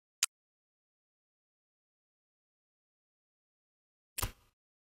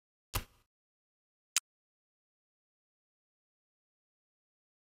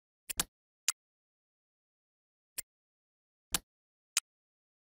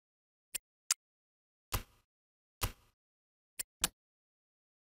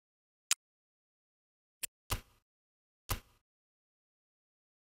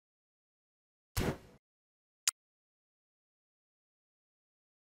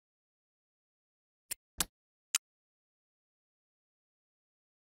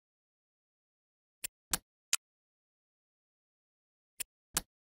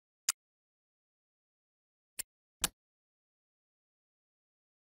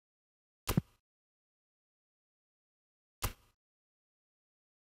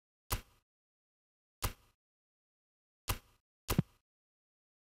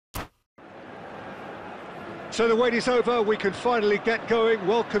So the wait is over, we can finally get going.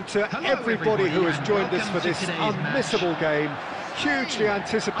 Welcome to everybody who has joined us for this unmissable game. Hugely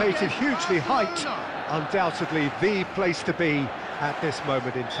anticipated, hugely hyped. Undoubtedly the place to be at this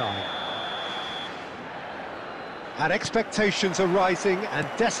moment in time. And expectations are rising and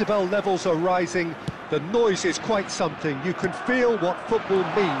decibel levels are rising. The noise is quite something. You can feel what football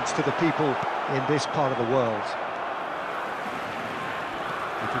means to the people in this part of the world.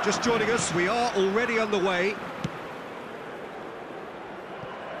 If you're just joining us, we are already underway.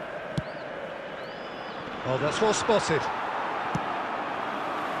 Oh, that's well spotted.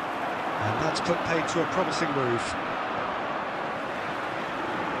 And that's put paid to a promising move.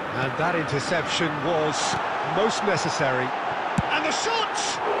 And that interception was most necessary. And the shot!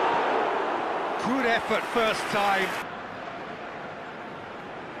 Good effort first time.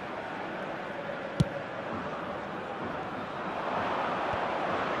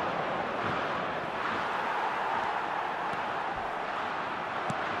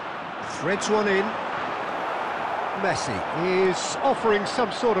 Threads one in. Messi is offering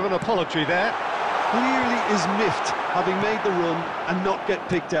some sort of an apology there. Clearly is miffed, having made the run and not get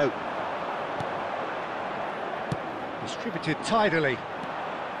picked out. Distributed tidily.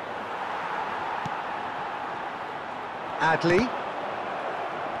 Adley.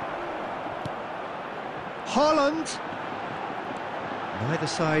 Haaland. Neither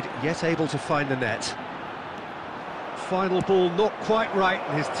side yet able to find the net. Final ball not quite right,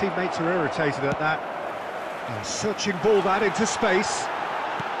 and his teammates are irritated at that. And searching ball that into space.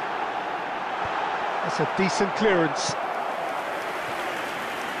 That's a decent clearance.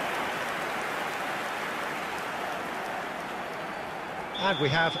 And we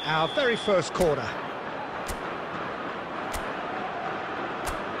have our very first corner.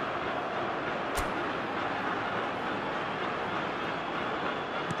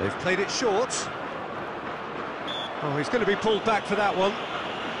 They've played it short. Oh, he's going to be pulled back for that one.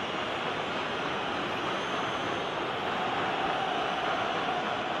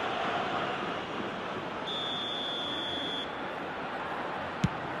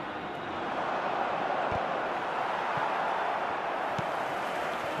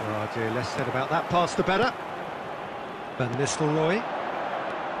 Oh dear, less said about that pass the better. Van Nistelrooy.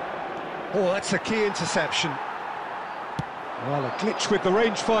 Oh, that's a key interception. Well, a glitch with the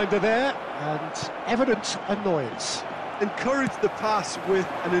rangefinder there, and evident annoyance. Encouraged the pass with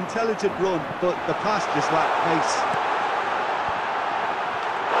an intelligent run, but the pass just lacked pace.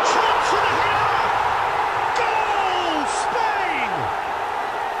 Chance for the header! Goal! Spain!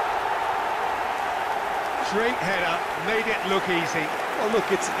 Straight header, made it look easy. Well,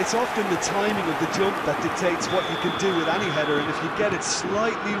 look, it's often the timing of the jump that dictates what you can do with any header, and if you get it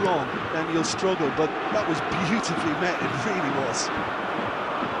slightly wrong, then you'll struggle, but that was beautifully met, it really was.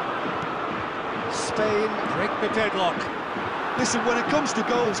 Spain break the deadlock. Listen, when it comes to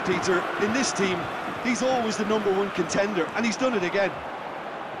goals, Peter, in this team, he's always the #1 contender, and he's done it again.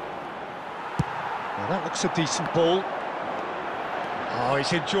 Well, that looks a decent ball. Oh,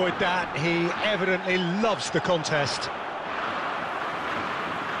 he's enjoyed that. He evidently loves the contest.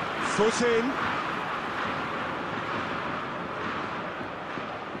 Foot in.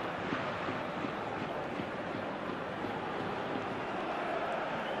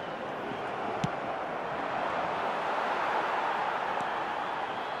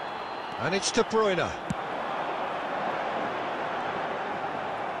 And it's De Bruyne.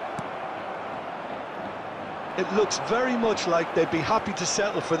 It looks very much like they'd be happy to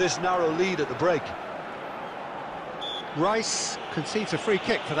settle for this narrow lead at the break. Rice concedes a free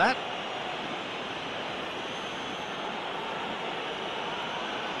kick for that.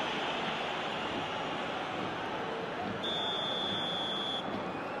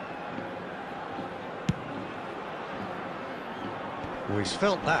 Oh, he's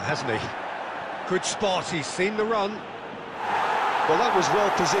felt that, hasn't he? Good spot, he's seen the run. Well, that was well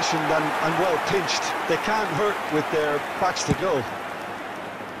positioned and well pinched. They can't hurt with their backs to goal.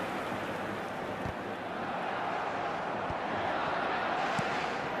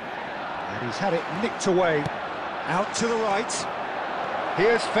 And he's had it nicked away. Out to the right. He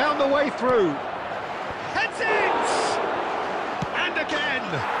has found the way through. Heads it! And again!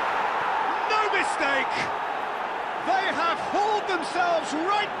 No mistake! They have hauled themselves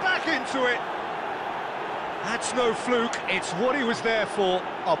right back into it. That's no fluke, it's what he was there for.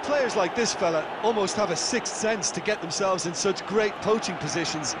 Oh, players like this fella almost have a sixth sense to get themselves in such great poaching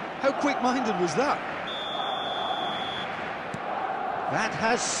positions. How quick-minded was that? That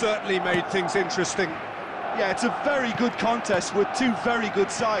has certainly made things interesting. Yeah, it's a very good contest with two very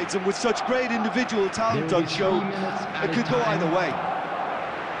good sides, and with such great individual talent on show, it could go either way.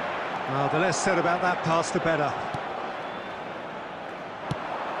 Well, the less said about that pass, the better.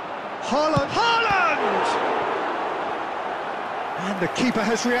 Haaland! And the keeper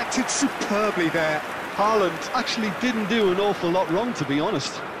has reacted superbly there. Haaland actually didn't do an awful lot wrong, to be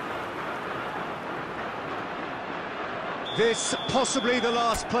honest. This possibly the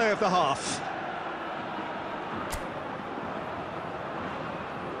last play of the half.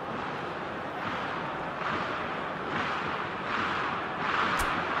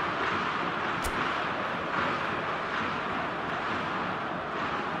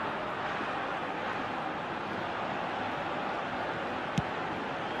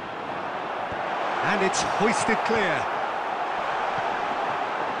 And it's hoisted clear.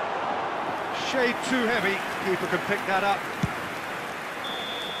 Shade too heavy, keeper can pick that up.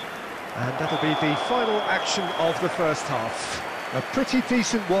 And that'll be the final action of the first half. A pretty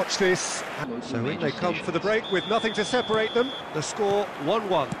decent watch this. So in they come for the break with nothing to separate them. The score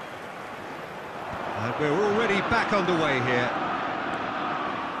 1-1. And we're already back underway here.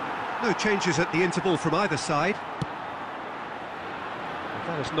 No changes at the interval from either side.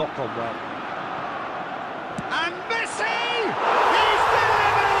 That has not gone well. And Messi! He's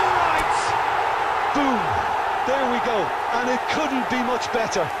delivered all right! Boom! There we go. And it couldn't be much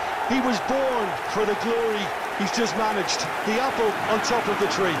better. He was born for the glory he's just managed. The apple on top of the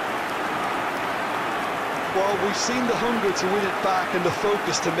tree. Well, we've seen the hunger to win it back and the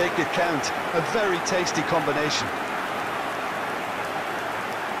focus to make it count. A very tasty combination.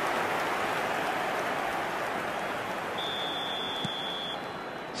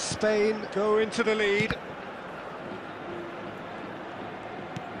 Spain go into the lead.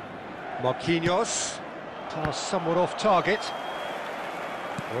 Marquinhos, pass somewhat off target.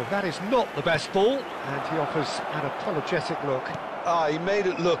 Well, that is not the best ball, and he offers an apologetic look. He made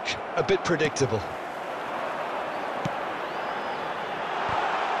it look a bit predictable.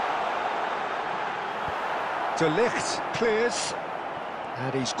 De Ligt clears,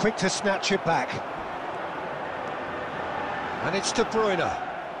 and he's quick to snatch it back. And it's De Bruyne.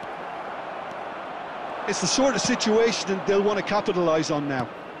 It's the sort of situation they'll want to capitalise on now.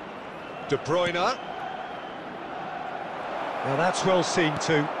 De Bruyne. Now that's well seen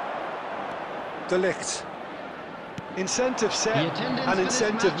too. De Ligt. Incentive set and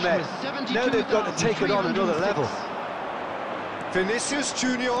incentive met. Now they've got to take it on another level. Vinicius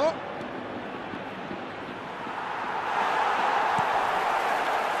Junior.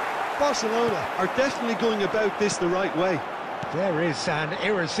 Barcelona are definitely going about this the right way. There is an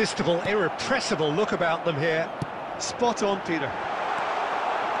irresistible, irrepressible look about them here. Spot on, Peter.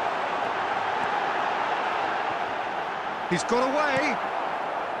 He's got away.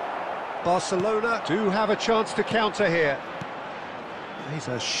 Barcelona do have a chance to counter here. He's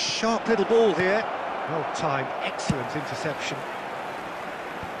a sharp little ball here. Well timed, excellent interception.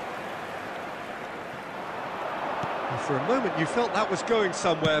 And for a moment you felt that was going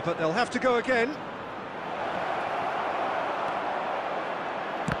somewhere, but they'll have to go again.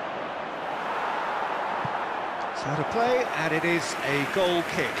 It's out of play, and it is a goal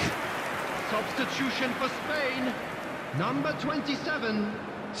kick. Substitution for Spain. Number 27.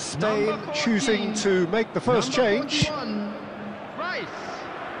 Spain Number 14, choosing to make the first change. 41, Rice.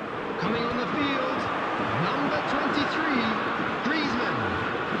 Coming on the field. Number 23. Griezmann.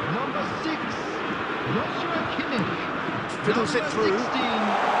 Number 6. Joshua Kimmich. Fiddles it through. 16.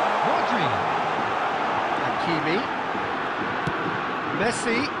 Rodri. Hakimi.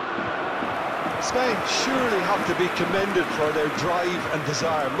 Messi. Spain surely have to be commended for their drive and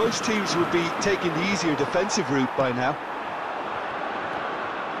desire. Most teams would be taking the easier defensive route by now.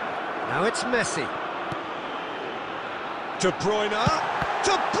 Now it's Messi. De Bruyne.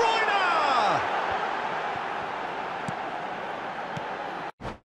 De Bruyne!